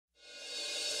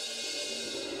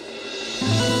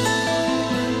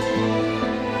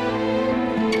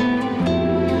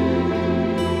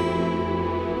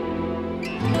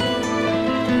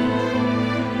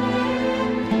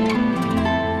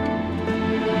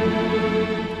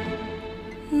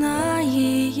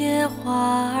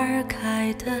花儿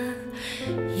开得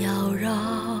妖娆，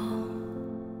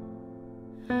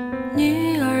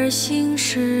女儿心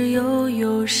事又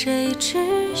有谁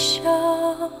知晓？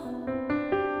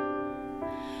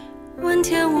问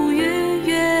天无语，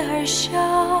月儿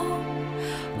笑，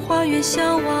花园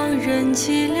相望人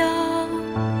寂寥。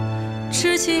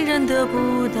痴情人得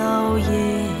不到，也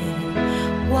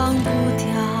忘不掉。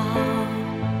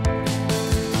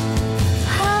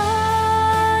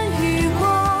寒雨过，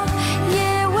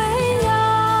夜未央，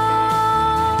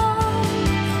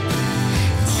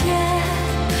天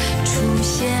出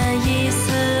现一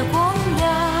丝光亮。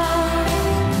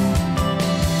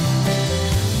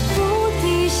牧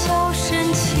笛笑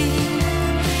深情，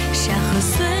山河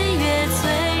岁月催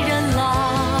人老。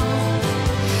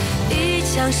一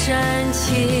腔深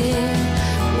情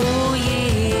无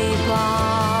以报。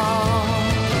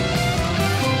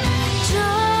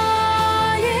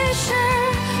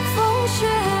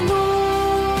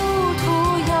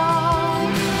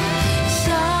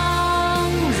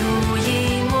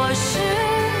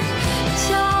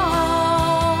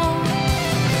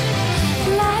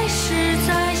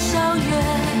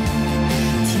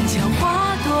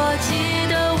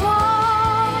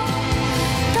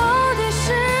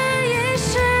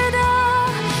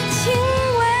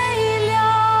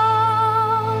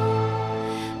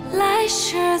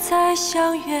再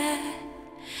相约，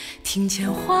听见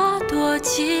花朵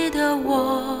记得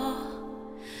我，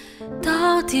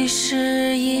到底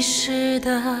是一时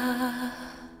的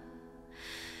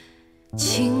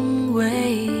情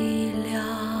未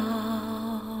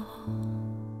了。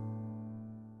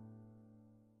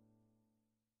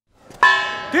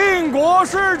定国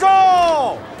示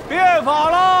诏，变法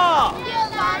了！变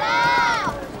法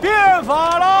了！变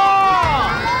法了！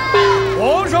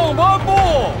皇上颁布。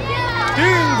定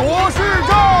国示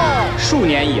诏。数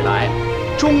年以来，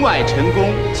中外臣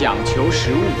工讲求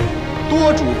实务，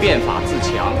多主变法自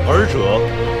强。尔者，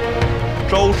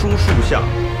诏书数下，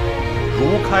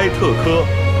如开特科，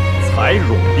裁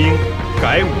冗兵，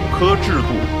改武科制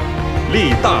度，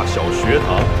立大小学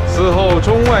堂。此后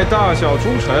中外大小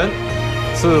诸臣，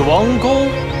赐王公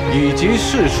以及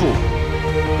士庶，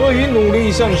各以努力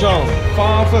向上，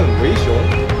发愤为雄。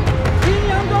金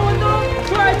阳高文东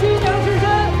率金阳士绅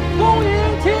恭迎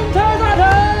钦差大臣。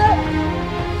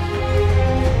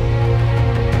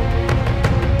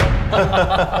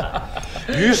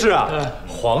于是啊，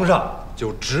皇上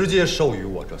就直接授予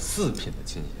我这4品的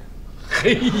金衔。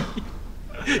嘿，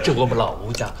这我们老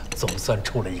吴家总算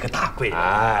出了一个大贵人。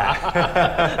哎，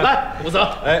来，武则，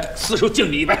哎，四叔敬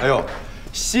你一杯。哎呦，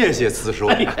谢谢四叔。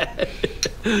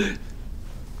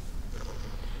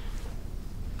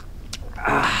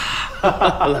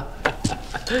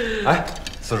哎，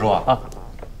四叔啊，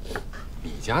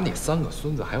你家那3个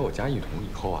孙子还有我家一统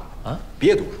以后啊，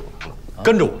别读书了，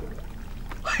跟着我。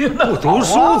不读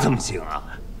书怎么行啊？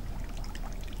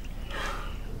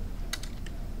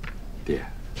爹，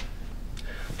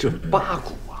这八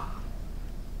股啊，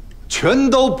全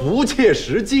都不切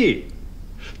实际，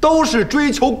都是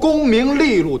追求功名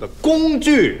利禄的工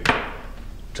具。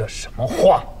这什么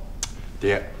话？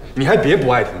爹，你还别不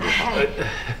爱听这话。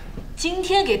今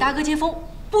天给大哥接风，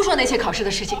不说那些考试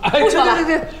的事情，哎，不说了。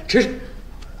对，这是。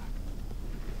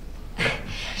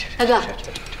大哥，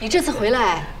你这次回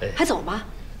来还走吗？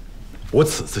我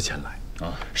此次前来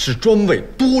啊，是专为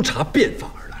督察变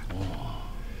法而来。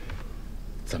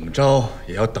怎么着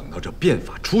也要等到这变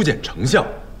法初见成效，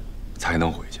才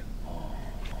能回去。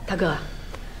大哥，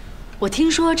我听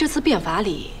说这次变法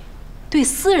里，对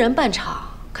私人办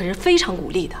厂可是非常鼓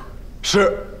励的。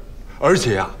是，而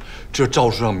且呀，这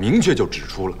诏书上明确就指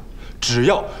出了，只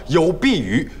要有必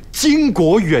于经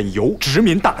国远游，殖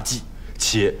民大计，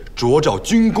且着照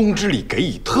军功之礼给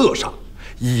予特赏，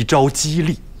以招激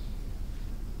励。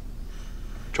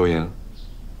周莹，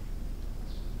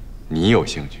你有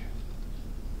兴趣？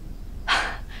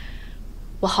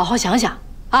我好好想想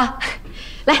啊！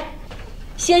来，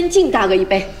先敬大哥一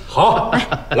杯。好，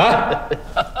来。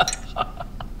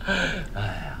哎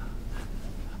呀，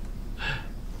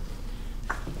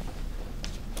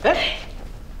哎，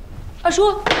二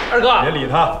叔，二哥，别理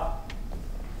他。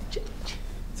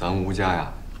咱吴家呀，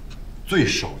最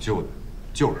守旧的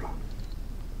就是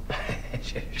他。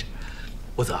是，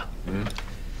武则，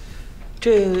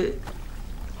这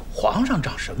皇上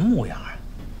长什么模样啊？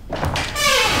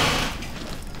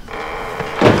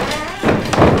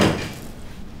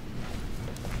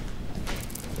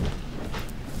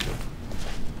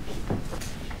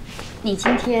你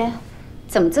今天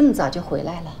怎么这么早就回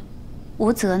来了？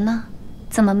吴泽呢？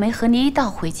怎么没和你一道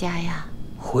回家呀？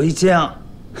回家？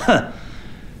哼，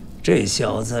这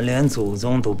小子连祖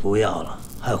宗都不要了，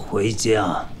还回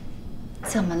家。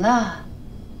怎么了？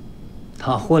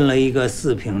他混了一个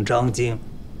四品章京，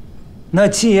那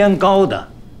气焰高的，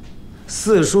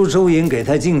四叔周莹给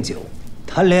他敬酒，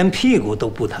他连屁股都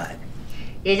不抬。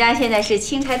人家现在是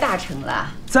钦差大臣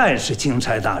了。再是钦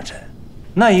差大臣，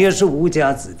那也是吴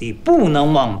家子弟，不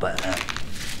能忘本。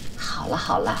好了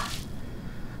好了，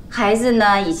孩子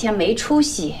呢以前没出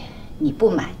息，你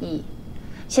不满意，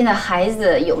现在孩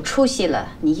子有出息了，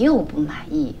你又不满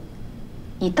意，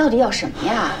你到底要什么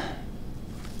呀？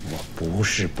我不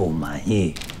是不满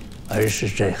意，而是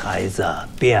这孩子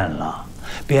变了，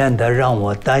变得让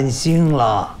我担心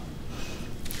了。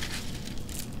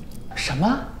什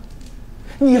么？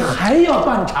你还要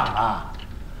办厂啊？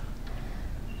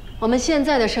我们现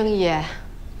在的生意，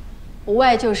无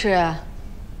外就是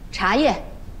茶叶、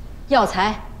药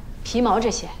材、皮毛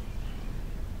这些。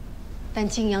但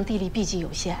泾阳地利毕竟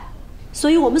有限，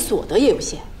所以我们所得也有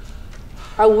限。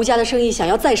而吴家的生意想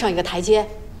要再上一个台阶，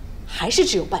还是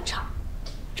只有办厂。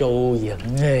周莹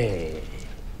哎，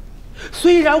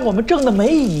虽然我们挣的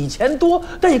没以前多，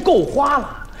但也够花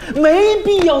了，没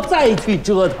必要再去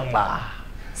折腾了。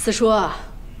四叔，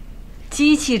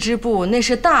机器织布那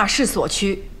是大势所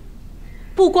趋，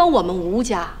不光我们吴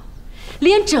家，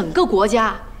连整个国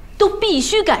家都必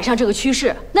须赶上这个趋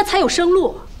势，那才有生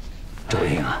路。周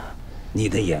莹啊，你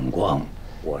的眼光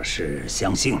我是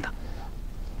相信的，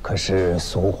可是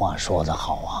俗话说得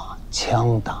好啊，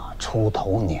枪打出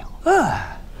头鸟。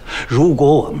如果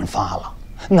我们发了，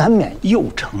难免又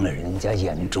成了人家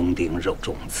眼中钉肉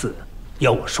中刺。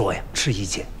要我说呀，吃一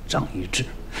堑长一智，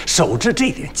守着这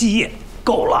点基业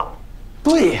够了。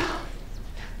对呀，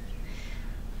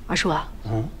二叔啊，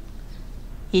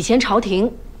以前朝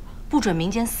廷不准民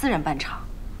间私人办厂，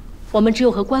我们只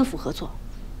有和官府合作，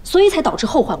所以才导致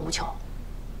后患无穷。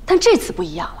但这次不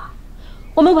一样了，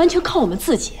我们完全靠我们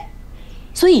自己，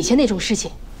所以以前那种事情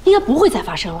应该不会再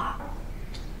发生了。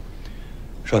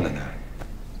少奶奶，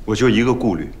我就一个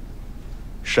顾虑，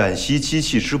陕西机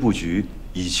器织布局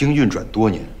已经运转多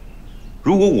年，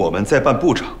如果我们再办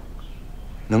布厂，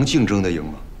能竞争得赢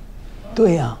吗？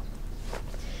对呀，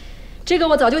这个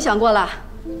我早就想过了。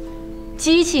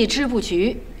机器织布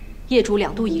局业主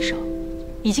2度易手，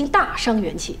已经大伤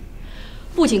元气，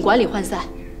不仅管理涣散，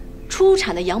出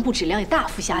产的洋布质量也大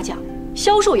幅下降，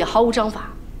销售也毫无章法。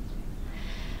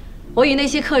我与那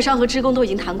些客商和职工都已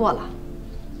经谈过了，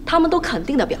他们都肯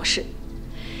定地表示，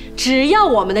只要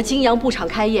我们的泾阳布厂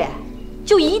开业，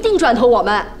就一定转投我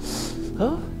们。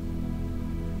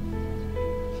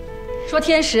说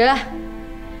天时，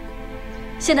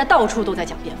现在到处都在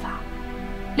讲变法，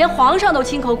连皇上都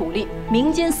亲口鼓励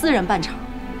民间私人办厂。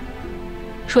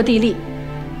说地利，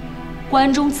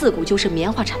关中自古就是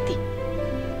棉花产地，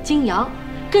泾阳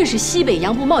更是西北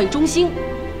洋布贸易中心。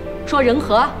说人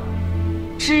和，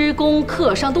职工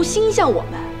客商都心向我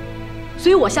们，所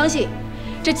以我相信，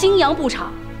这泾阳布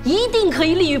厂一定可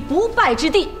以立于不败之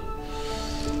地。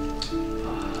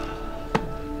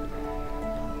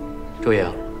周莹，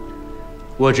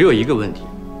我只有一个问题。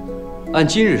按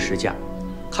今日时价，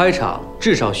开厂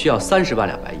至少需要30万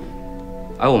两白银，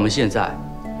而我们现在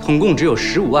统共只有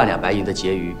15万两白银的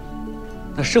结余，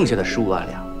那剩下的15万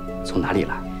两从哪里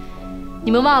来？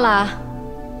你们忘了，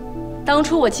当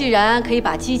初我既然可以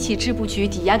把机器织布局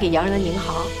抵押给洋人的银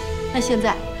行，那现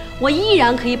在我依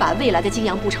然可以把未来的泾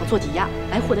阳布厂做抵押，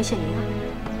来获得现银啊。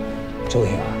周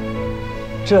莹啊，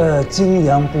这泾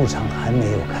阳布厂还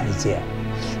没有开建，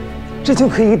这就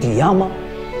可以抵押吗？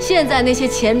现在那些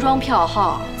钱庄票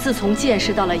号，自从见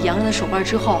识到了洋人的手腕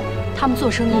之后，他们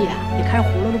做生意啊也开始糊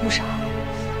弄了不少。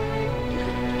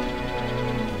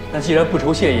那既然不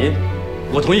愁现银，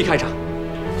我同意开厂。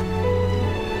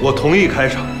我同意开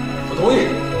厂。我同意。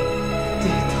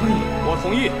同意。我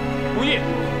同意。同意。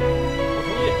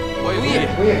我同意。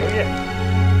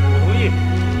同意。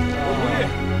我同意。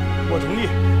我同意。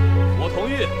我同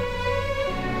意。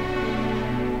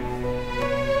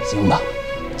行吧。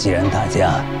既然大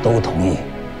家都同意，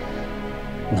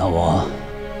那我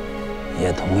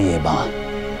也同意吧。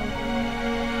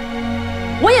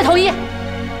我也同意，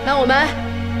那我们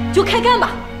就开干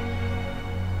吧。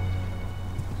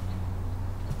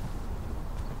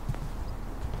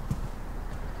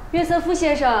约瑟夫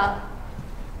先生，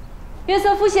约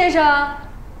瑟夫先生，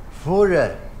夫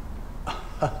人，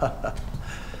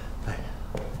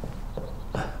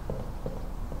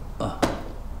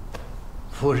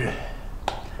夫人。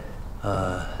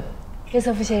约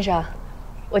瑟夫先生，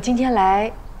我今天来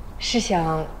是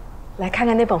想来看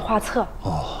看那本画册。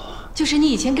就是你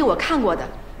以前给我看过的，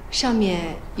上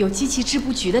面有机器织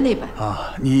布局的那本。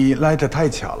你来得太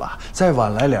巧了，再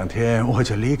晚来2天我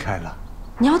就离开了。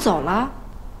你要走了？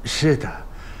是的，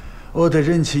我的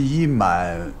任期已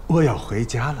满，我要回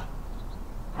家了。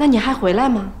那你还回来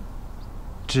吗？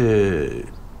这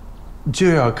就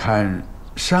要看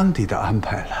上帝的安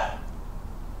排了。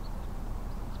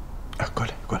啊，过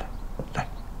来，过来，来。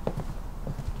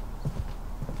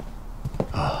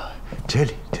啊，这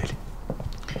里，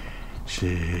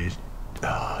是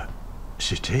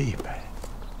是这一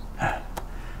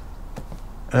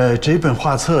本。这本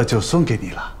画册就送给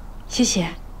你了。谢谢。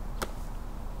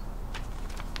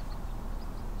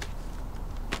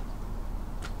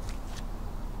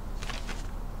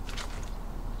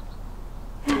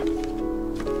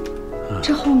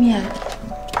这后面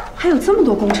还有这么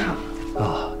多工厂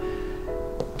哦，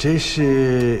这个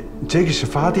是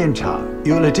发电厂，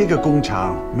有了这个工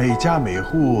厂，每家每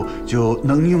户就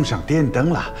能用上电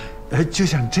灯了，就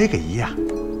像这个一样。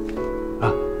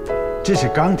啊，这是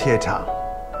钢铁厂，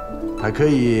它可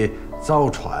以造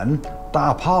船、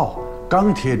大炮、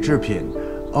钢铁制品。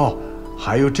哦，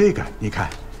还有这个，你看，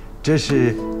这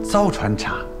是造船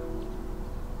厂。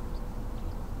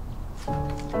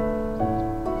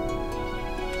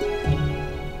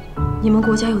你们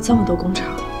国家有这么多工厂，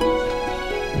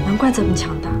难怪这么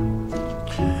强大。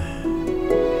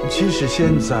其实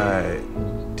现在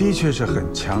的确是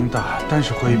很强大，但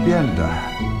是会变的，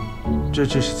这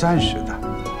只是暂时的，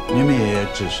你们也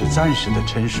只是暂时的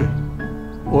沉睡。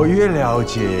我越了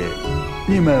解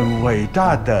你们伟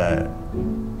大的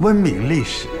文明历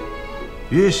史，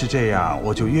越是这样，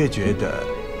我就越觉得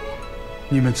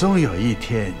你们总有一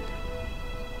天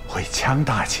会强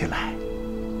大起来。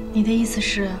你的意思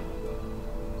是，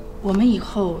我们以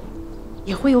后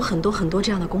也会有很多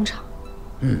这样的工厂？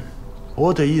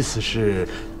我的意思是，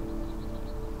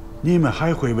你们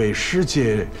还会为世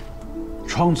界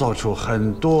创造出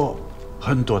很多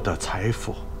的财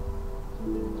富。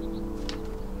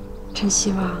真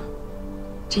希望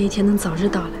这一天能早日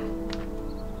到来。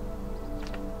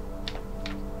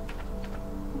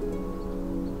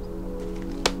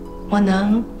我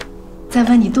能再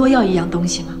问你多要一样东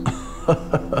西吗？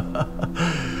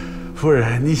夫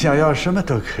人，你想要什么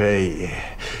都可以，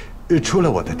除了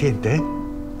我的电灯。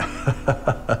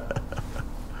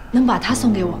能把它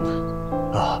送给我吗？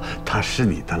哦，它是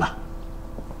你的了。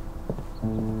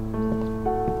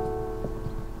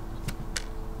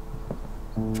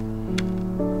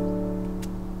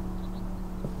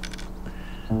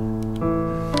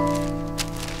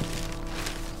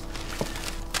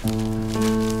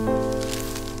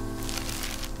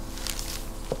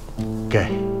给。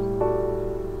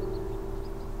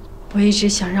我一直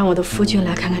想让我的夫君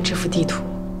来看看这幅地图，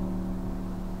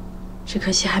只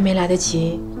可惜还没来得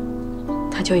及，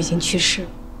他就已经去世了。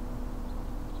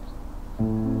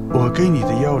我给你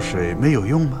的药水没有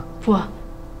用吗？不，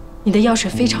你的药水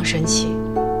非常神奇，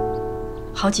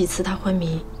好几次他昏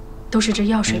迷，都是这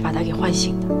药水把他给唤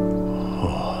醒的。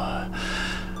哦，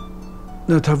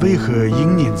那他为何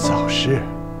英年早逝？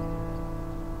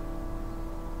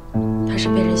他是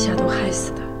被人下毒害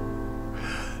死的。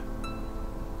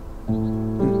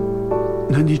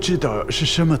那你知道是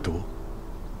什么毒？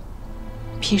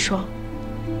砒霜。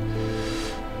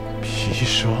砒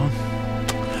霜。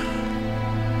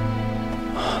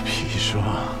砒霜。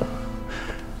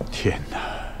天哪！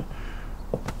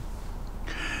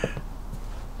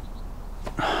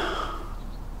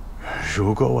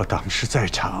如果我当时在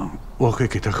场，我会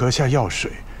给他喝下药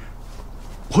水，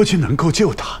或许能够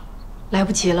救他。来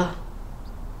不及了。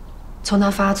从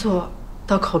他发作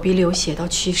到口鼻流血到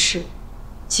去世，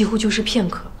几乎就是片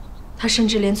刻。他甚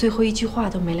至连最后一句话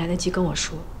都没来得及跟我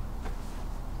说。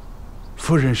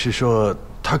夫人是说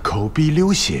他口鼻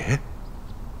流血？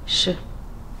是。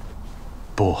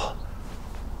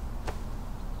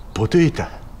不对的。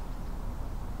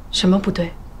什么不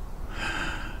对？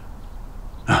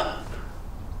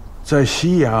在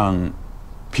西洋，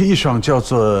砒霜叫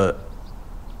做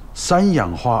三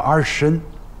氧化二砷。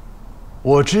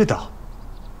我知道，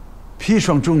砒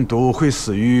霜中毒会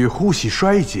死于呼吸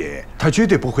衰竭，他绝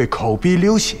对不会口鼻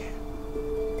流血。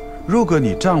如果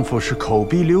你丈夫是口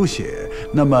鼻流血，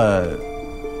那么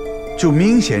就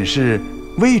明显是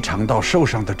胃肠道受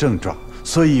伤的症状，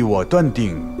所以我断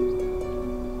定，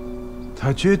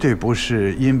他绝对不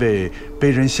是因为被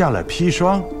人下了砒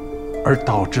霜而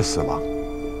导致死亡。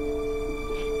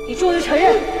你终于承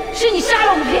认是你杀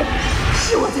了武平，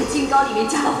是我在金膏里面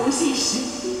加了红心石，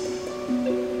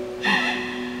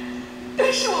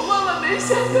但是我万万没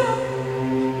想到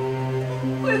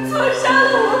会错杀了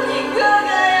武平哥哥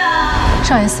呀！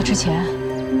少爷死之前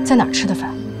在哪儿吃的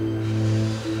饭？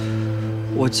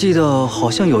我记得好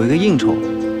像有一个应酬，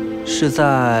是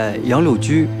在杨柳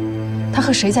居。他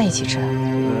和谁在一起吃？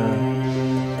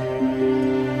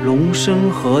龙参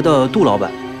河的杜老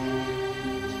板。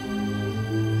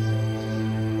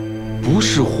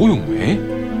是胡咏梅？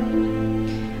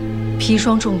砒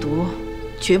霜中毒，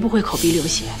绝不会口鼻流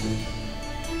血。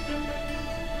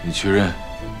你确认？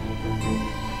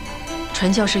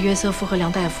传教士约瑟夫和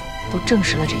梁大夫都证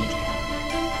实了这一点。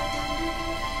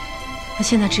那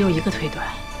现在只有一个推断：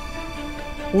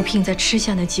吴聘在吃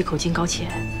下那几口金膏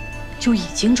前，就已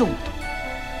经中了毒。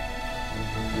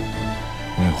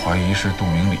你怀疑是杜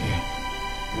明礼？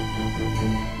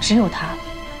只有他。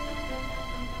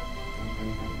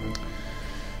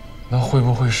那会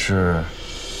不会是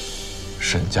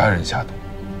沈家人下毒？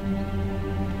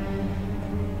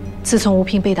自从吴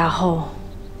聘被打后，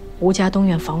吴家东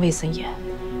院防卫森严，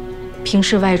平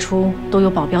时外出都有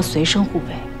保镖随身护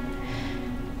卫。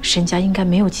沈家应该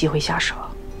没有机会下手。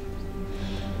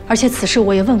而且此事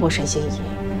我也问过沈心怡，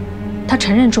他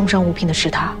承认重伤吴聘的是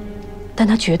他，但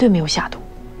他绝对没有下毒。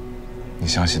你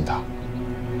相信他？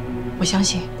我相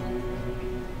信。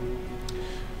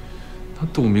那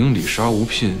杜明礼杀吴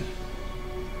聘，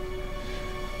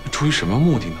出于什么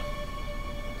目的呢？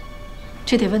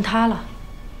这得问他了。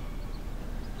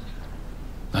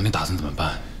那你打算怎么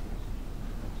办？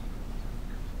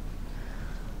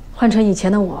换成以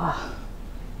前的我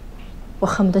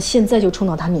恨不得现在就冲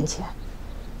到他面前，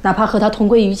哪怕和他同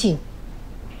归于尽，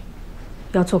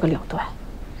要做个了断。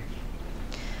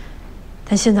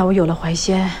但现在我有了怀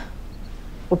仙，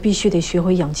我必须得学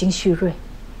会养精蓄锐，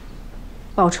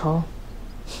报仇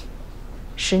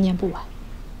10年不晚。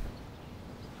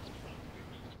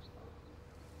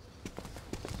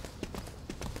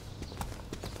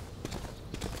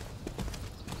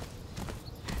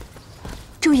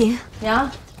周莹，娘，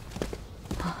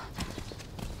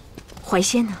怀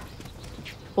仙呢？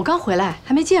我刚回来，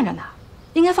还没见着呢，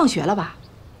应该放学了吧？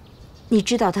你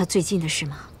知道他最近的事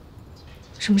吗？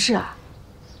什么事啊？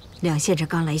梁先生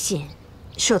刚来信，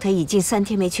说他已经3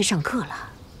天没去上课了。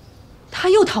他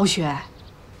又逃学？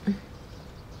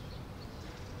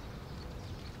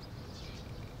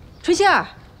春心儿，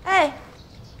哎，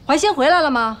怀仙回来了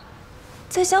吗？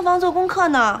在厢房做功课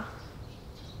呢。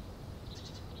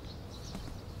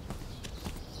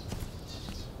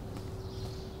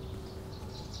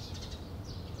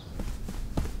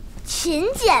勤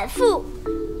俭赋，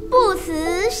不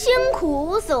辞辛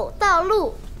苦走道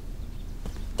路。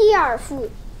第2赋，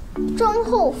中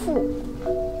后赋，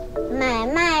买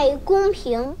卖公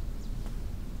平。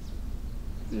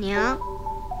娘，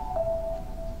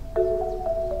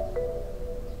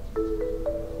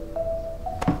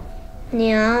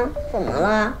娘，怎么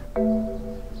了？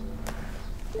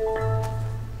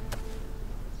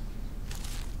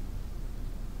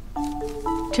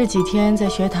这几天在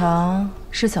学堂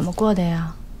是怎么过的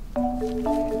呀？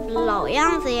老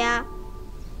样子呀。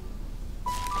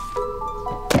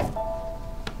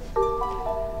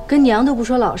跟娘都不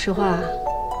说老实话。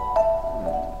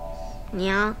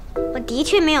娘，我的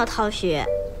确没有逃学。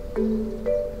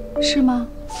是吗？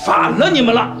反了你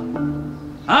们了！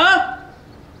啊！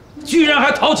居然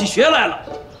还逃起学来了！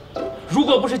如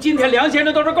果不是今天梁先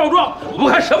生到这告状，我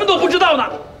还什么都不知道呢。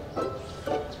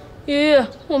爷爷，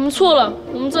我们错了，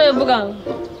我们再也不敢了。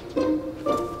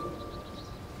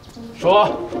说，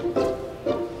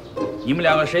你们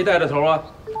2个谁带的头啊？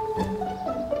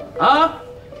啊！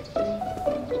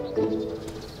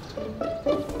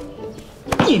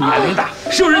你年龄大，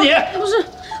是不是你？不是，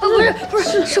不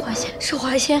是，是怀仙，是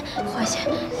怀仙，怀仙。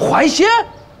怀仙？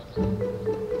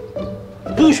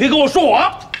不许跟我说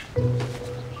谎！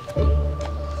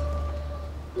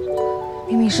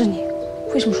明明是你，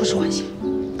为什么说是怀仙？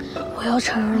我要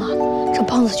承认了，这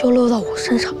棒子就落到我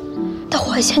身上，但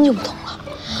怀仙就不同了，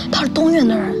他是东院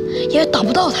的人，也打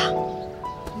不到他。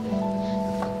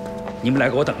你们俩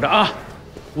给我等着啊！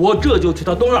我这就去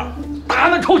他东院打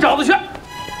那臭小子去。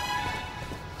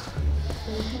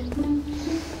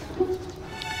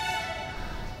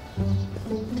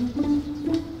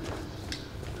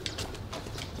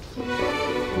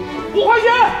吴怀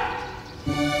仙，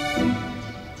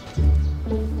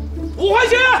吴怀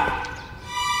仙，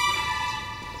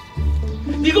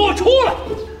你给我出来！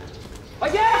怀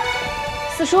仙，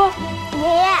四叔，爷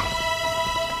爷。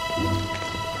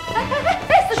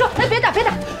哎，四叔，哎，别打！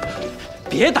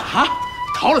别打！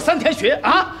逃了3天学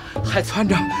啊，还撺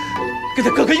着跟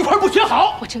他哥哥一块不学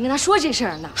好。我正跟他说这事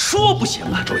儿呢。说不行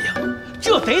啊，周莹，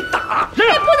这得打！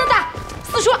哎，不能打！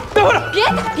四叔，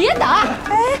别打！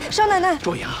哎，少奶奶，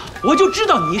周莹，我就知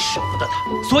道你舍不得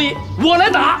他，所以我来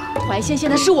打。怀仙现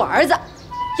在是我儿子，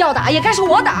要打也该是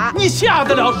我打。你下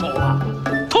得了手啊？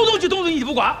偷东西你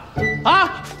不管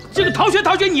啊？这个逃学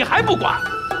你还不管？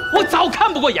我早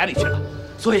看不过眼里去了，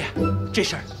所以这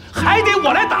事儿还得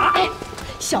我来打。哎，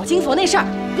小金佛那事儿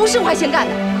不是怀仙干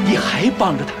的，你还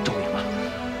帮着他，周莹啊？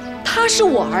他是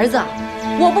我儿子，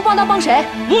我不帮他帮谁？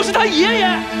我是他爷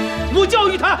爷，我教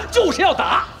育他就是要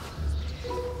打。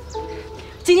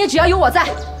今天只要有我在，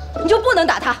你就不能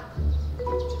打他。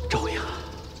周英，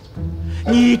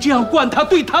你这样惯他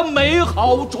对他没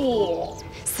好处。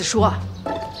四叔，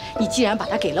你既然把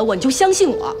他给了我，你就相信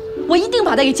我，我一定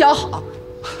把他给教好。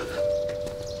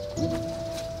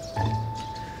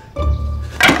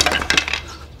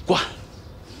惯，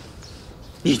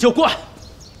你就惯，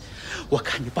我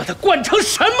看你把他惯成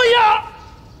什么样！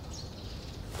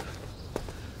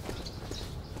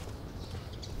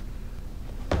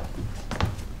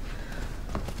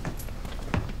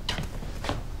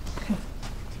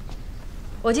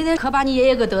我今天可把你爷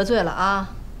爷给得罪了啊！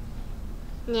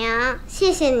娘，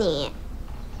谢谢你。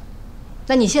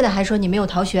那你现在还说你没有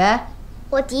逃学？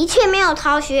我的确没有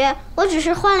逃学，我只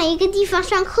是换了一个地方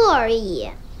上课而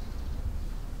已。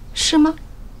是吗？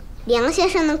梁先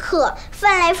生的课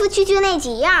翻来覆去就那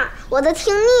几样，我都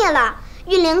听腻了。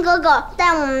玉林哥哥带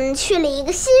我们去了一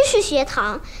个新式学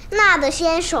堂，那的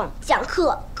先生讲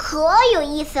课可有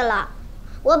意思了。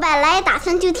我本来打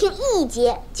算就听1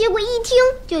节，结果一听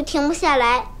就停不下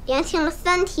来，连听了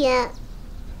3天。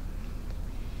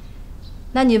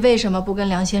那你为什么不跟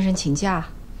梁先生请假？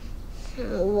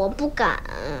我不敢。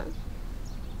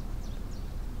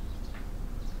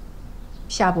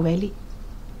下不为例。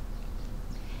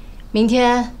明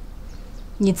天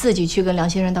你自己去跟梁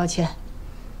先生道歉。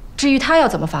至于他要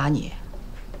怎么罚你，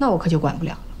那我可就管不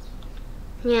了了。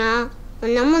娘，我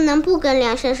能不能不跟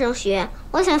梁先生学？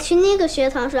我想去那个学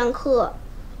堂上课。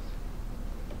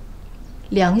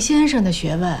梁先生的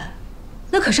学问，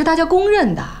那可是大家公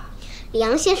认的。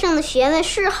梁先生的学问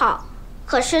是好，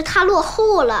可是他落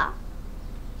后了。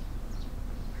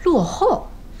落后？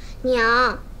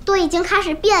娘，都已经开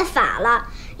始变法了，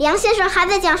梁先生还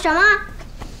在讲什么？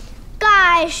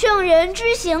盖圣人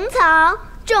之行藏，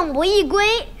正不易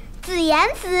归。子言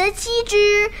辞欺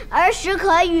之，而时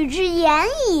可与之言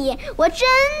矣。我真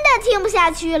的听不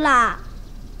下去了。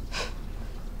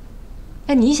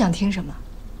那你想听什么？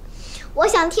我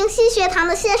想听新学堂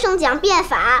的先生讲变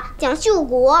法，讲救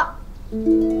国。娘，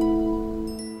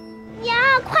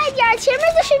快点，前面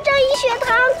就是正义学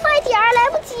堂，快点，来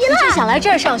不及了。你就想来这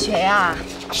儿上学呀？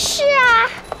是啊，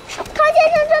康先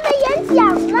生正在演讲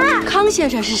呢。康先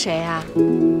生是谁呀？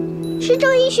是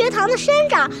正义学堂的山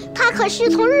长，他可是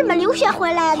从日本留学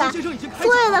回来的，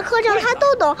所有的课程他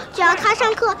都懂。只要他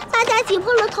上课，大家挤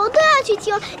破了头都要去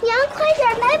听。娘，快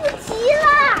点，来不及了！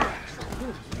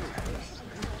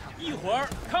一会儿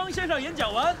康先生演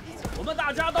讲完，我们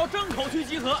大家到正口区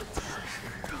集合。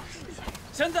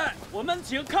现在我们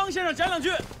请康先生讲2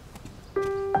句。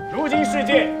如今世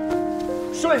界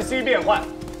瞬息变幻，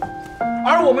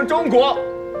而我们中国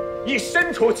亦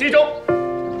身处其中。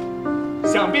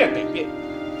想变得变，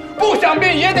不想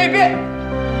变也得变。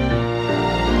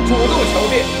主动求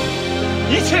变，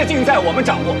一切尽在我们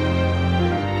掌握，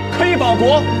可以保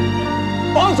国、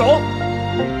保种、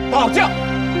保将。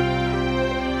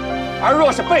而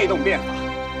若是被动变法，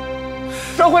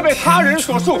则会被他人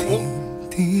所束缚，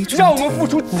让我们付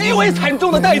出极为惨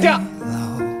重的代价。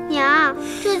娘，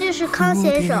这就是康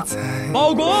先生。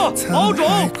保国、保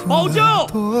种、保教。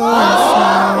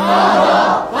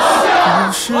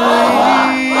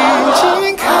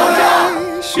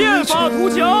变法图强，变法图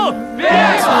强，变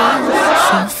法图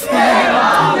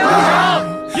强。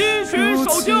因循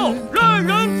守旧，任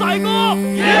人宰割。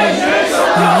因循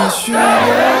守旧，任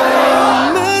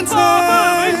人宰割。大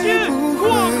范维新，过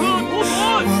可图存。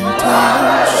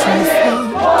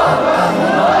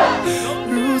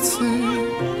如此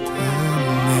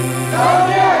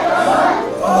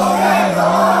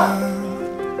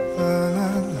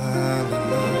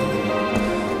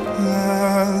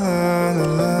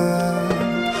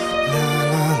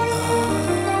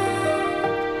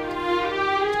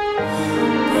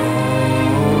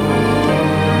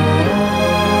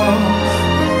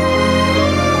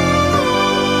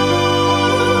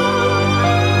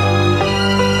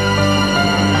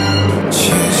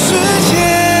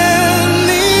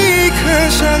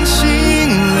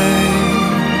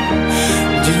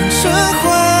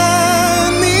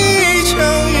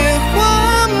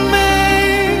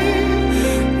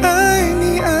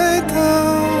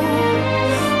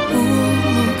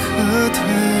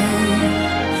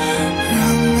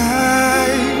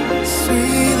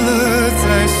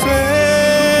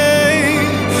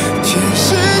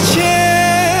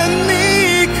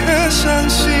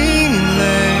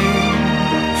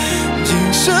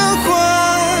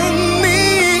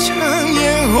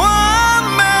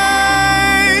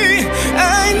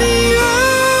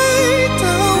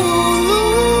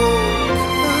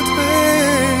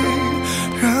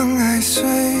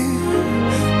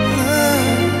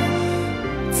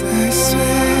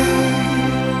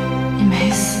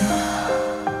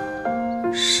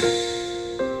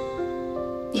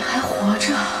这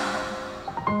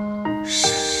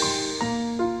是。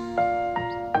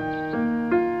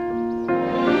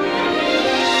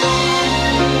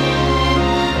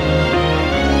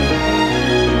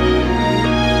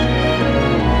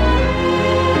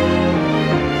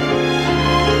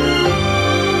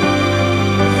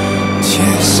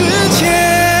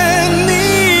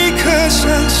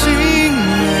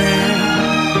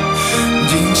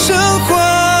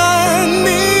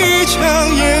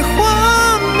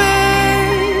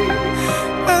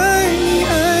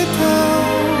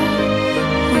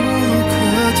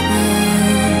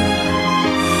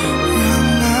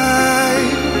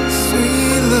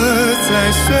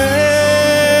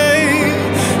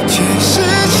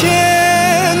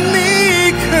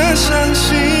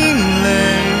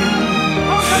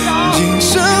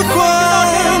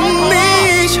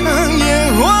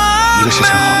 一个是陈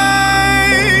浩，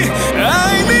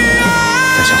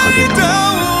在小河边等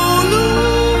我。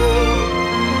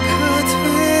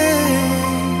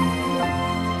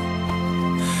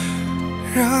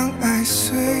 让爱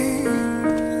碎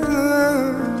了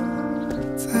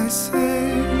再碎，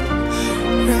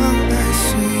让爱碎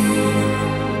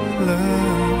了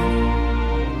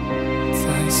再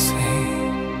碎。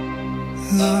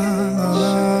啦啦啦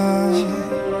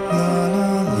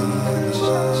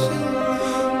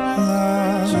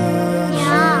娘，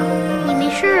你没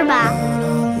事吧？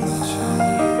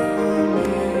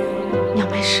娘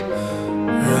没事，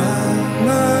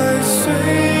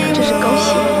这是高兴。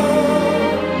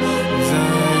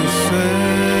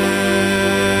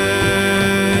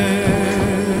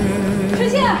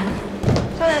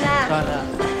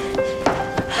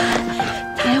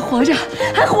 活着，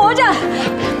还活着，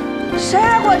谁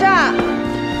还活着？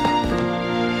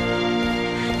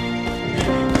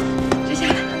这下，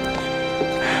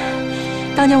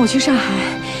当年我去上海，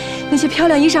那些漂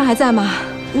亮衣裳还在吗？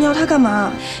你要它干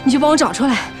嘛？你去帮我找出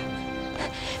来。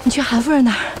你去韩夫人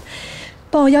那儿，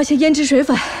帮我要些胭脂水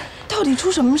粉。到底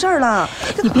出什么事儿了？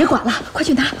你别管了，快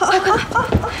去拿，快快！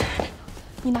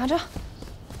你拿着。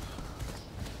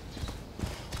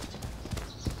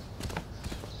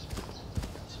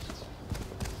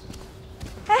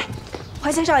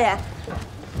 怀贤少爷，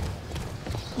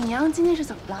你娘今天是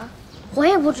怎么了？我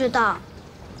也不知道。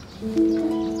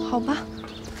好吧。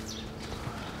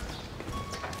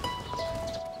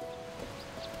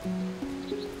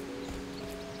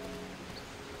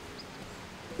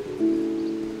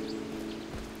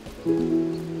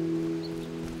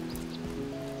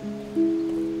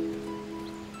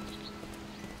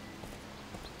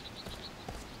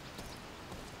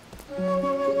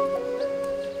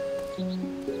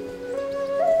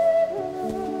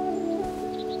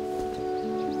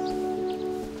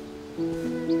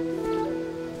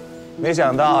没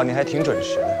想到你还挺准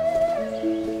时的，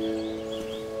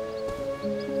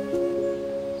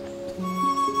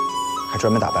还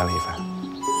专门打扮了一番。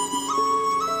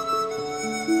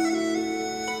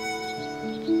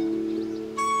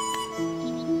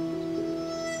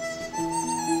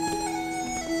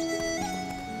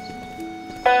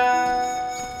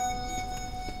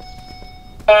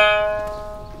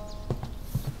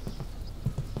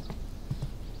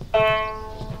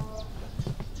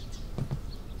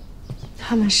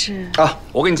他们是啊，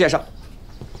我给你介绍，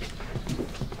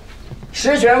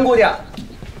石泉姑娘，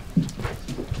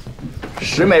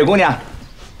石美姑娘，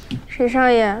石少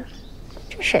爷，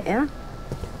这谁呀？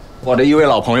我的一位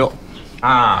老朋友，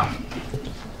啊，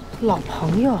老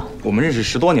朋友，我们认识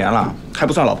10多年了，还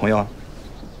不算老朋友啊。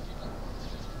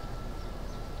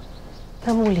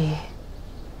那墓里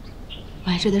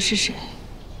埋着的是谁？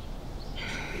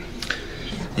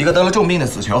一个得了重病的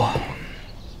死囚。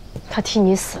他替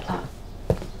你死了。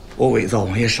 我伪造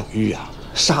王爷手谕啊，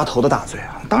杀头的大罪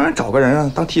啊！当然找个人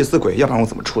啊当替死鬼，要不然我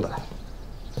怎么出得来？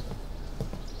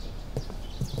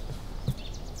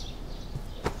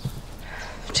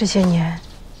这些年，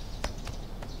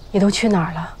你都去哪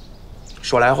儿了？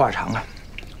说来话长啊。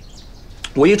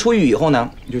我一出狱以后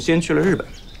呢，就先去了日本。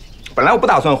本来我不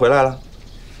打算回来了，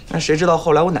但谁知道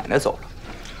后来我奶奶走了，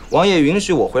王爷允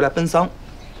许我回来奔丧。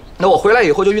那我回来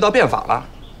以后就遇到变法了，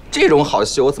这种好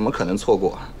戏我怎么可能错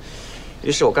过？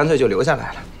 于是我干脆就留下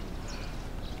来了。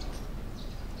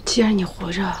既然你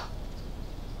活着，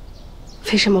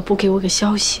为什么不给我个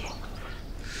消息？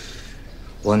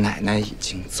我奶奶已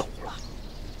经走了，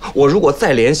我如果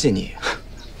再联系你，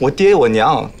我爹我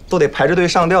娘都得排着队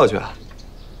上吊去啊。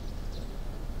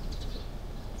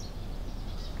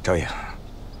周颖，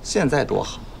现在多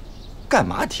好，干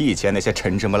嘛提以前那些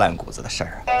陈芝麻烂谷子的事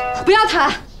儿啊？不要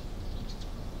谈。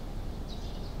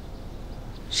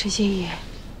沈心怡。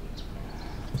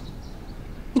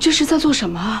 你这是在做什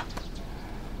么？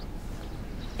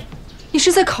你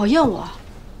是在考验我？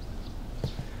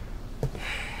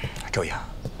周莹，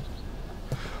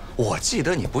我记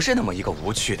得你不是那么一个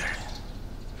无趣的人，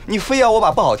你非要我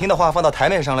把不好听的话放到台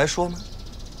面上来说吗？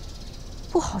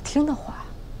不好听的话。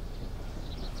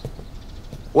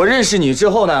我认识你之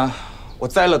后呢，我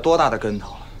栽了多大的跟头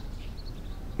了，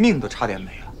命都差点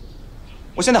没了。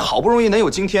我现在好不容易能有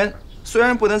今天，虽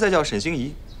然不能再叫沈心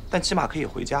怡，但起码可以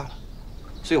回家了。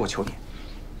所以我求你，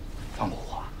放过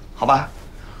我，好吧？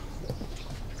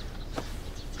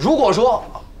如果说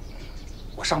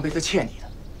我上辈子欠你的，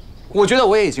我觉得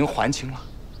我也已经还清了。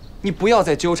你不要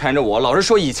再纠缠着我，老是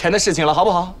说以前的事情了，好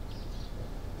不好？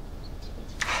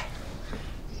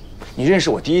你认识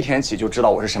我第一天起就知道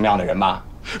我是什么样的人吧？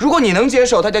如果你能接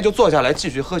受，大家就坐下来继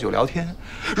续喝酒聊天；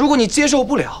如果你接受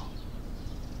不了，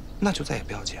那就再也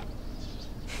不要见了。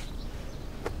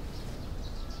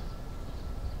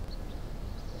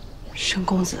沈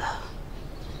公子，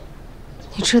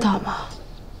你知道吗？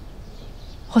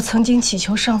我曾经祈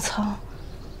求上苍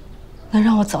能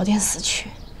让我早点死去，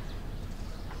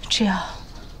这样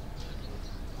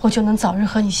我就能早日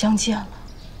和你相见了。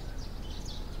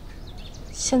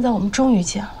现在我们终于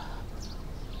见了，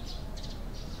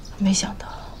没想到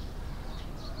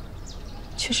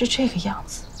却是这个样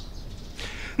子。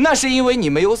那是因为你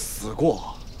没有死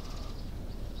过，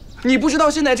你不知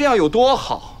道现在这样有多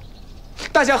好。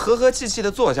大家和和气气的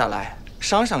坐下来，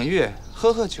赏赏月，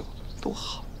喝喝酒，多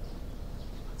好。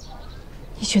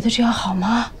你觉得这样好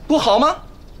吗？不好吗？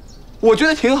我觉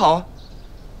得挺好啊。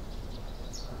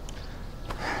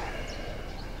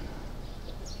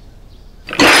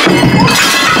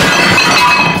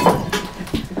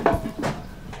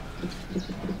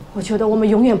我觉得我们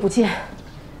永远不见，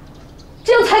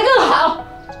这样才更好。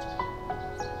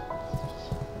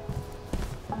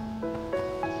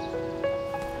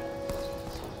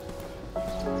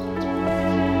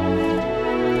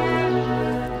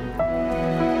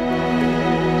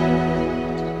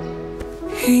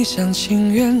一厢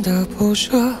情愿的不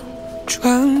舍，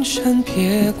转身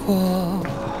别过。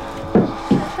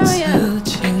此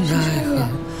情奈何，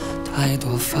太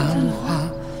多繁华，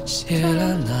谢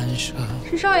了难舍。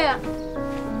陈少爷，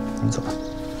你走吧。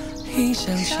一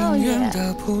厢情愿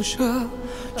的不舍，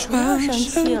转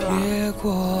身别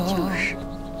过。就是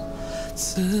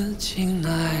此情奈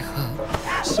何，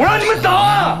我让你们走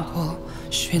啊！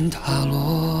寻他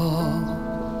落。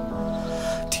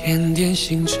点点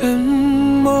星辰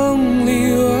梦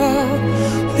里啊，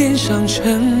脸上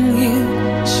沉吟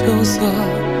羞涩，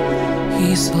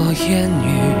一蓑烟雨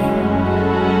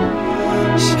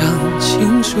像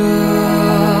清澈，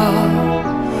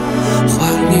怀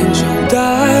念中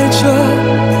带着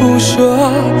不舍，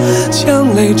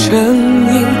将泪沉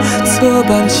吟，侧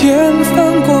半间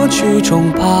翻过剧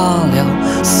中罢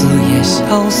了，四野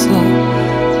萧瑟，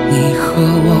你和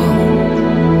我。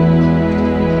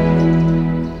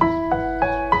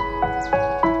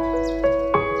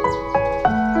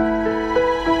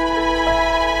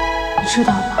知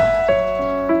道吗？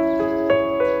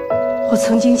我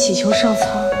曾经祈求上苍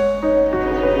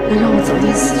能让我早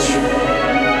点死去，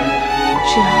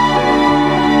这样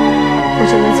我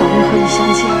就能早日和你相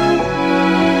见了。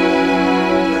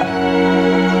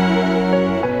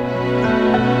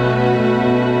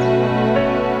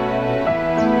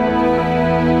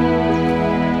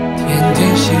点点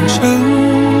星辰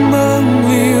梦里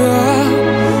啊，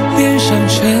脸上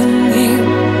沉吟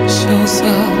羞涩。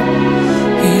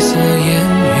一蓑烟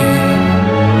雨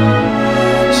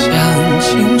像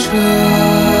清澈，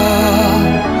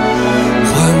怀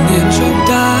念中带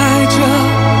着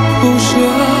不舍，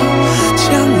将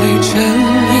泪沉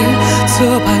吟，侧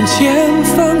半间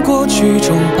翻过剧中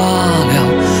罢了，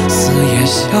四野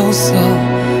萧瑟，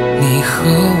你和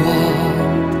我。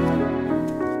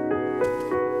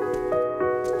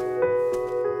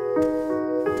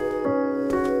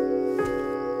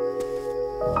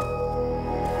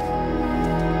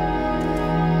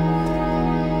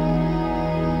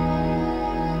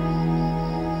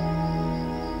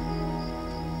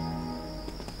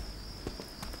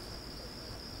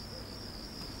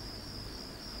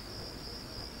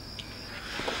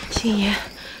心怡，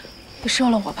你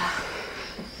收了我吧。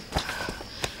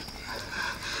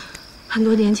很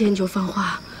多年前你就放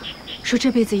话，说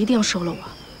这辈子一定要收了我，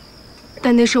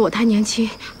但那时候我太年轻，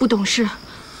不懂事，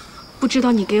不知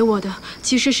道你给我的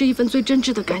其实是一份最真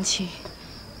挚的感情。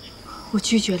我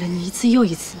拒绝了你一次又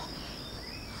一次，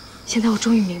现在我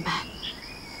终于明白，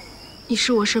你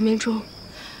是我生命中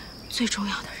最重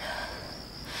要的人，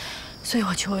所以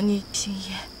我求你，心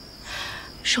怡，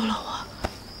收了我。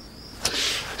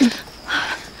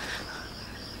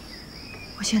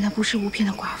我现在不是吴片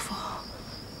的寡妇，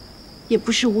也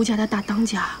不是吴家的大当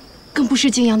家，更不是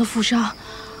泾阳的富商。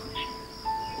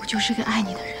我就是个爱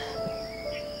你的人，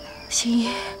心怡，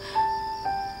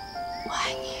我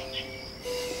爱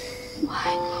你，我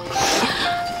爱你。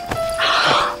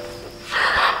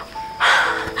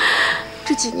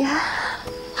这几年，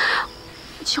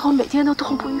几乎每天都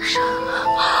痛不欲生。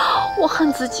我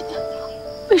恨自己，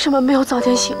为什么没有早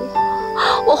点醒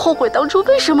我？我后悔当初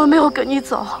为什么没有跟你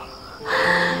走。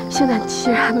现在你既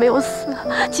然没有死，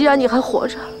既然你还活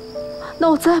着，那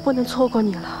我再不能错过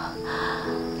你了。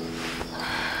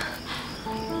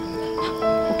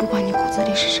我不管你骨子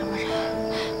里是什么人，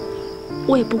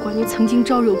我也不管你曾经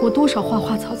招惹过多少花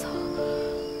花草草，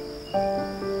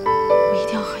我一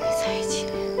定要和你在一起。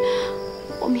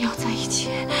我们要在一起，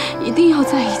一定要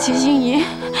在一起，心怡，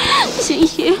心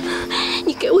怡，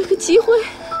你给我一个机会，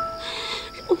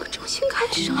让我们重新开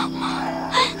始好吗？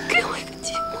给我一个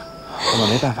机会。我们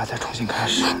没办法再重新开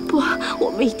始。不，我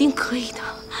们一定可以的。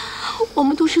我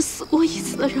们都是死过一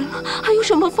次的人了，还有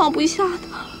什么放不下的？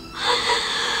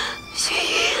心怡，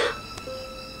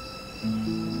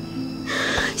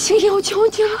心怡，我求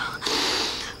你了，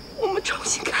我们重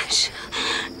新开始，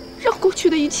让过去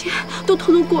的一切都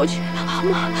统统过去，好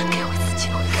吗？给我一次机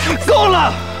会。够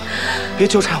了，别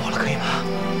纠缠我了，可以吗？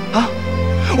啊，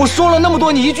我说了那么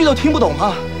多，你一句都听不懂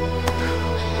吗？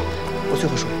我最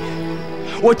后说一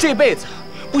遍，我这辈子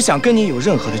不想跟你有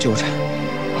任何的纠缠。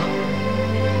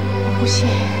我不信。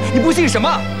你不信什么？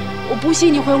我不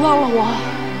信你会忘了我。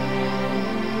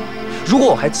如果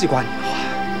我还记挂你的话，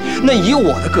那以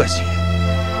我的个性，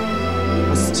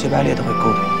我死乞白赖的会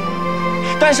勾搭你。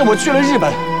但是我去了日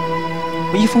本，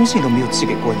我一封信都没有寄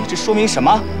给过你，这说明什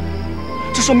么？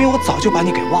这说明我早就把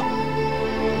你给忘了。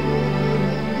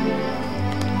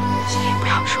心怡，不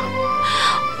要说，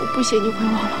我不信你会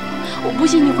忘了我，我不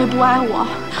信你会不爱我，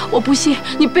我不信。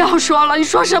你不要说了，你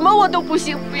说什么我都不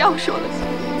信，不要说了，心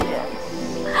怡。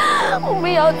我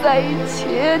们要在一起，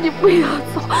你不要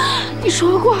走。你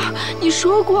说过，你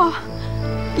说过，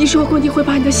你说过你会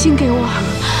把你的心给我，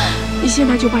你现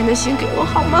在就把你的心给我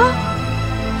好吗？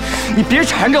你别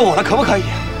缠着我了，可不可以？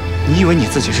你以为你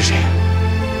自己是谁？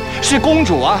是公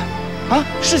主啊？啊，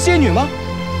是仙女吗？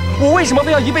我为什么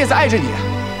非要一辈子爱着你？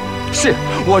是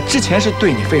我之前是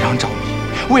对你非常着迷，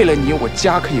为了你我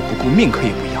家可以不顾，命可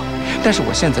以不要，但是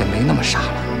我现在没那么傻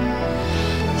了。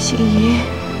心怡，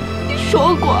你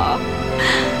说过，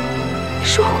你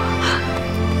说过，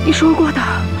你说过的，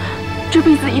这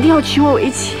辈子一定要娶我为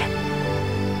妻。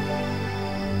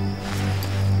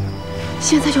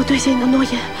现在就兑现你的诺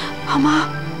言，好吗？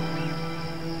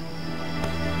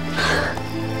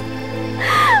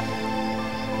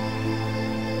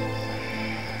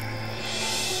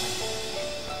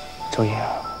周莹，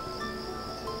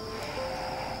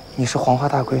你是黄花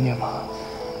大闺女吗？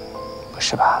不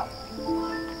是吧？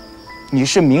你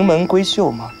是名门闺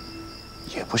秀吗？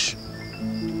也不是。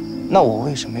那我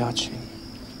为什么要娶你？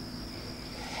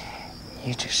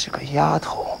你只是个丫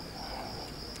头，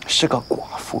是个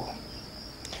寡妇，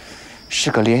是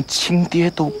个连亲爹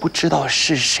都不知道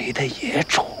是谁的野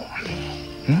种。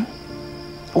嗯，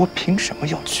我凭什么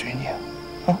要娶你啊？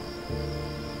啊？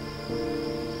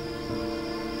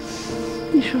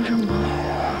你说什么？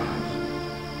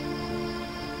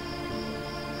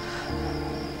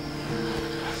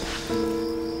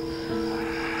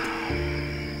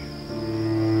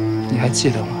你还记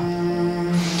得吗？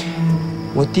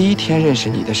我第一天认识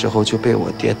你的时候就被我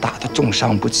爹打得重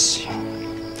伤不起。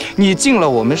你进了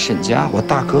我们沈家，我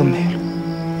大哥没了；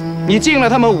你进了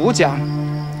他们吴家，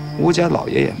吴家老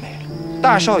爷也没了，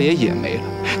大少爷也没了。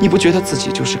你不觉得自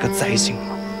己就是个灾星吗？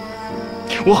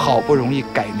我好不容易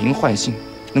改名换姓，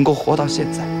能够活到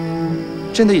现在，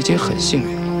真的已经很幸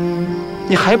运了。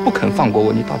你还不肯放过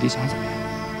我，你到底想怎么样？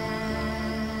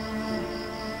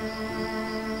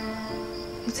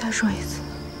你再说一次。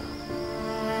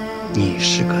你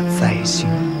是个灾星。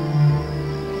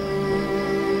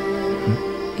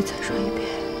你再说一遍。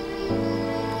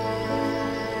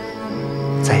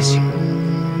灾星，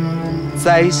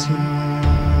灾星，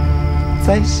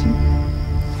灾星。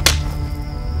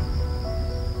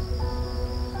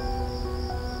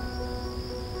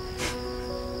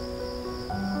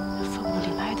坟墓里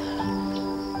埋的，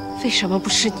为什么不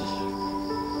是你？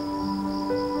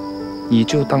你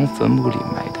就当坟墓里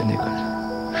埋的那个人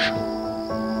是我。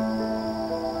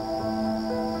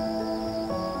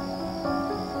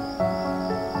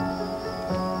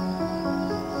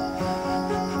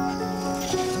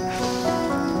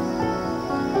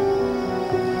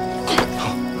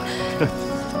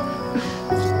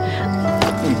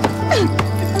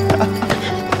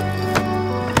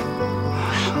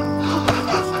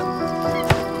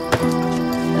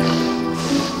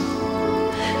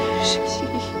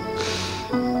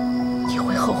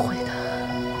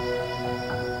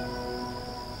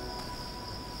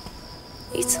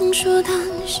曾说当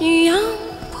夕阳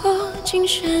破尽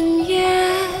山野，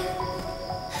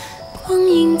光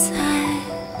阴在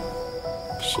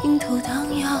心头荡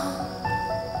漾。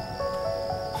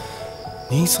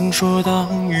你曾说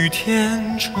当雨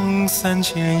天撑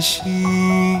3000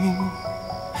星，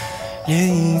涟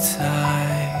漪在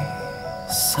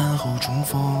伞后中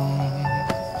风。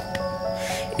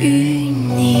与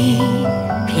你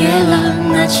别了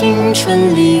那青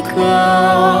春离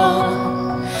歌，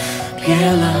别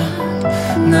了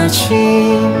那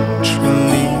青春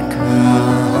离歌。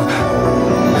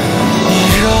你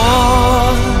让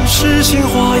诗情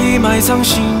画意埋藏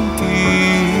心底，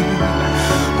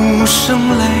无声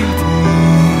泪滴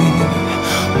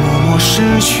默默逝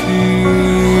去。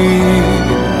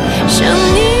想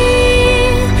你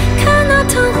看那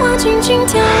昙花静静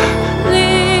凋零，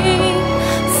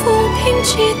抚平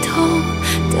激动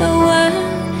的万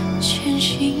千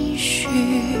心绪。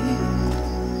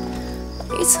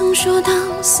你曾说当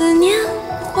思念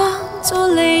化作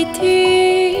泪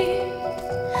滴，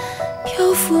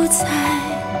漂浮在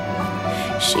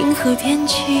星河边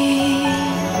际。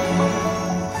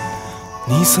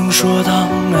你曾说当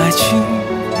爱情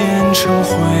变成回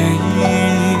忆，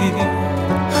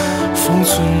封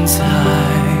存在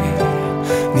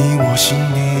你我心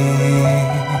里。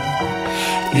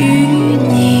与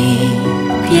你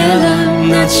别了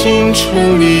那青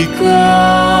春离歌，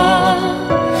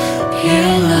别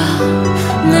了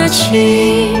那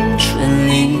青春离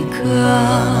歌。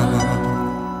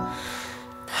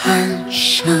攀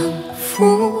上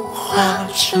浮华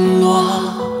沉落，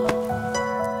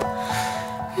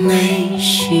内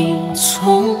心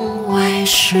从未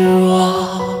示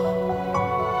弱，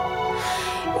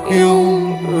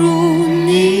涌入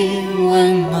你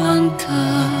温暖的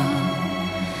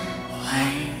怀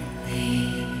里。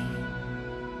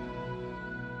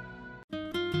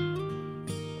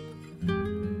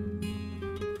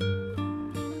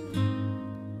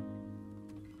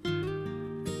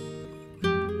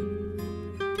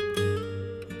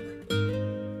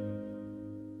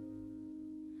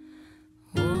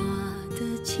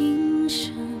今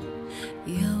生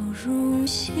犹如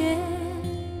血，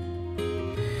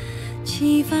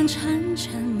几番缠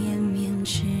缠绵绵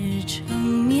织成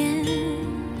绵。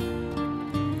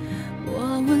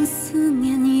我问思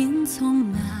念应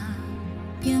从哪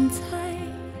边采，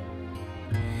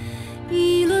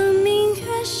一轮明月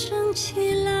升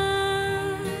起来，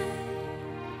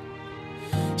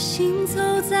行走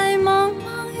在茫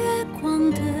茫月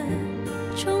光的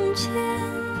中间。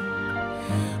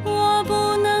我不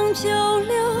能久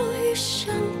留于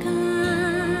伤感，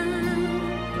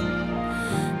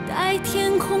待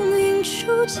天空云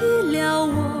舒寂寥，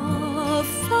我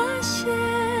发现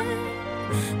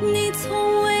你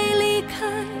从未离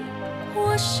开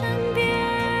我身边。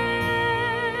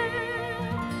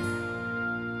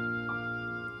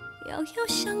遥遥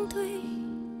相对，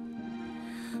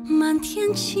满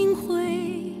天清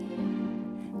辉，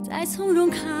再从容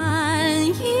看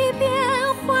一遍，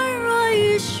恍若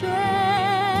雨水，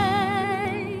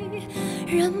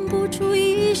忍不住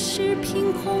一时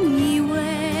凭空以为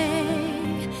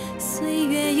岁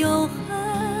月有痕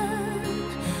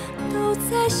都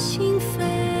在心扉。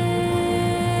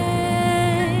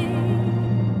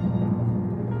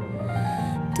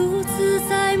独自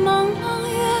在茫茫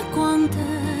月光的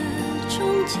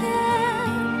中间，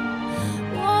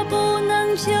我不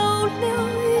能久留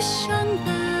于伤感，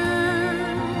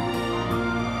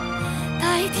待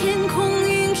天空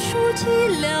云舒寂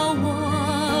寥，我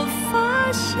发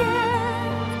现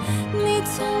你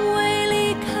从未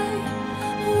离开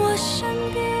我身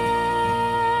边。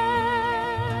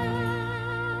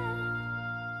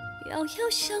遥遥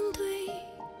相对，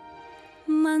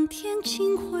满天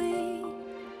清辉，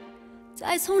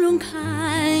再从容看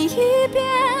一遍，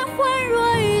恍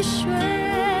若雨水，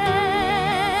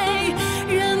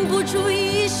忍不住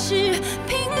一时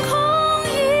凭空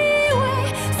以为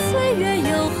岁月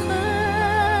有痕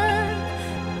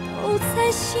都在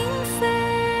心扉。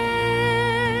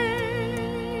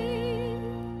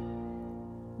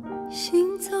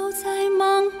行走在茫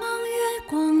茫月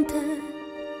光的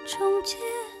中间，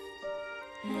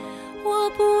我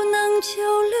不能久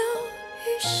留于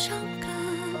伤感，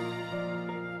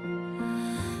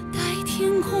待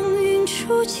天空云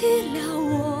舒寂寥，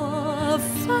我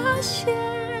发现